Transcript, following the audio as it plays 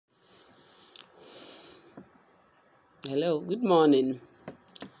Hello, good morning.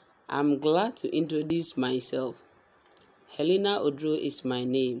 I'm glad to introduce myself. Helena Odro is my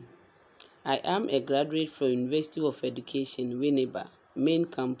name. I am a graduate from University of Education, Winneba, main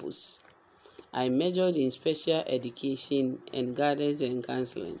campus. I majored in special education and guidance and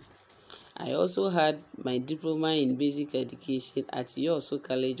counseling. I also had my diploma in basic education at Yoso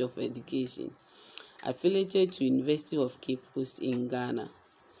College of Education, affiliated to University of Cape Coast in Ghana.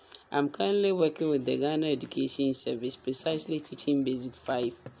 I'm currently working with the Ghana Education Service, precisely teaching Basic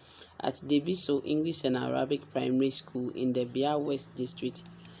 5 at Debiso English and Arabic Primary School in the Bia West District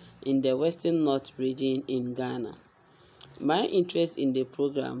in the Western North region in Ghana. My interest in the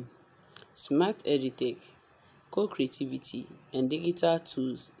program, Smart Edtech, Co-Creativity and Digital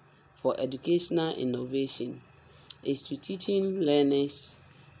Tools for Educational Innovation, is to teaching learners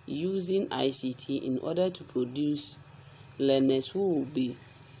using ICT in order to produce learners who will be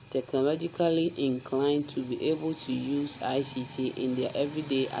technologically inclined to be able to use ICT in their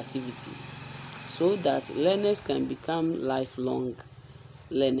everyday activities so that learners can become lifelong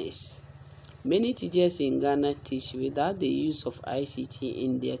learners. Many teachers in Ghana teach without the use of ICT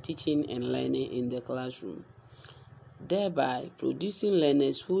in their teaching and learning in the classroom, thereby producing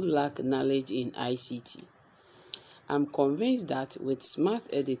learners who lack knowledge in ICT. I'm convinced that with Smart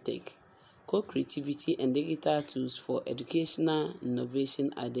Edtech, Co-Creativity and Digital Tools for Educational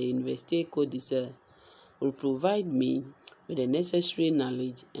Innovation at the Universite Cote will provide me with the necessary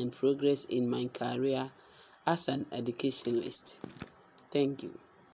knowledge and progress in my career as an educationalist. Thank you.